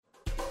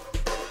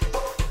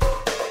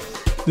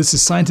This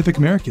is Scientific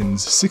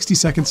American's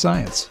 60-Second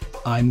Science.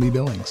 I'm Lee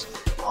Billings.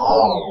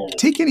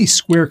 Take any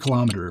square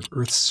kilometer of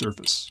Earth's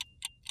surface.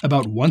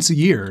 About once a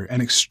year,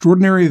 an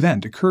extraordinary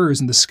event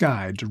occurs in the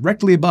sky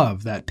directly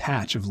above that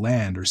patch of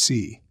land or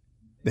sea.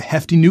 The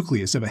hefty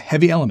nucleus of a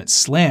heavy element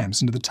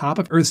slams into the top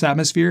of Earth's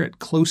atmosphere at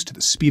close to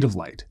the speed of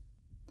light.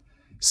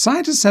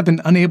 Scientists have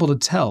been unable to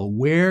tell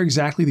where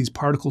exactly these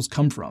particles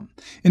come from,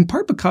 in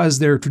part because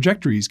their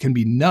trajectories can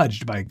be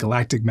nudged by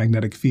galactic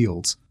magnetic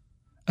fields.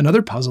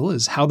 Another puzzle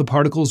is how the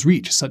particles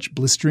reach such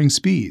blistering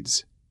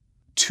speeds.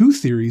 Two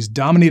theories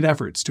dominate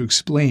efforts to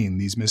explain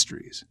these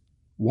mysteries.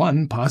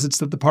 One posits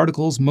that the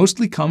particles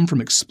mostly come from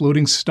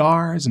exploding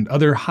stars and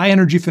other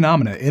high-energy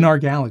phenomena in our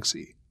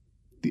galaxy.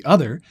 The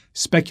other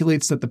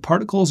speculates that the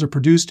particles are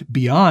produced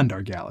beyond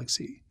our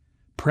galaxy,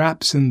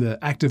 perhaps in the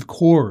active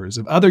cores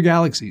of other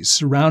galaxies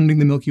surrounding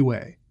the Milky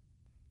Way.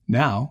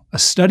 Now, a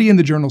study in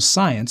the journal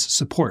Science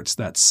supports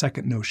that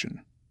second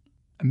notion.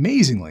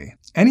 Amazingly,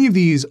 any of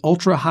these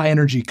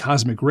ultra-high-energy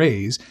cosmic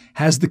rays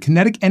has the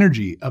kinetic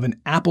energy of an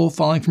apple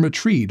falling from a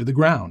tree to the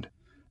ground.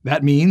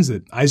 That means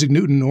that Isaac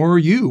Newton or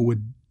you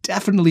would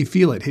definitely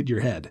feel it hit your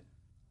head.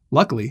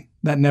 Luckily,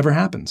 that never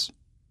happens.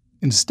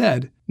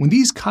 Instead, when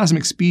these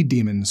cosmic speed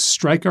demons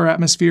strike our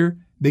atmosphere,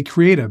 they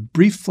create a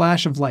brief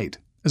flash of light,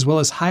 as well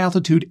as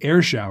high-altitude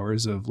air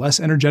showers of less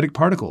energetic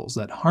particles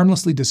that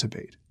harmlessly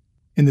dissipate.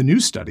 In the new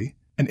study,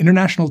 an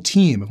international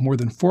team of more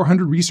than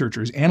 400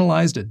 researchers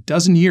analyzed a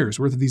dozen years'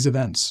 worth of these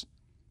events.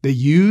 They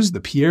used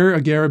the Pierre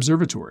Auger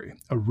Observatory,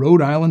 a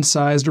Rhode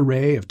Island-sized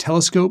array of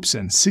telescopes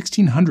and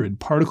 1,600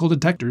 particle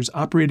detectors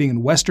operating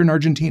in western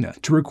Argentina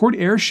to record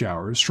air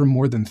showers from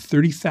more than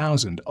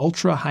 30,000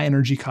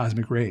 ultra-high-energy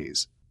cosmic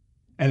rays.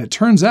 And it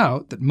turns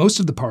out that most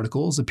of the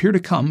particles appear to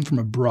come from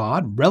a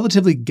broad,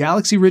 relatively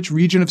galaxy-rich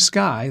region of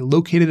sky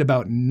located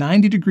about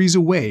 90 degrees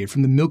away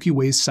from the Milky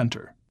Way's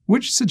center,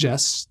 which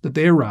suggests that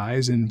they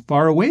arise in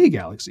faraway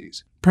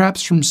galaxies,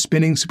 perhaps from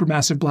spinning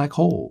supermassive black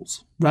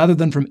holes, rather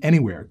than from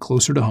anywhere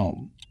closer to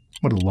home.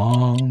 What a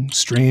long,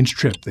 strange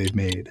trip they've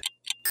made.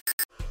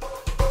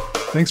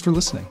 Thanks for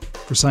listening.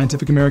 For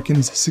Scientific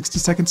American's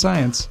 60-Second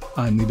Science,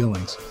 I'm Lee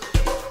Billings.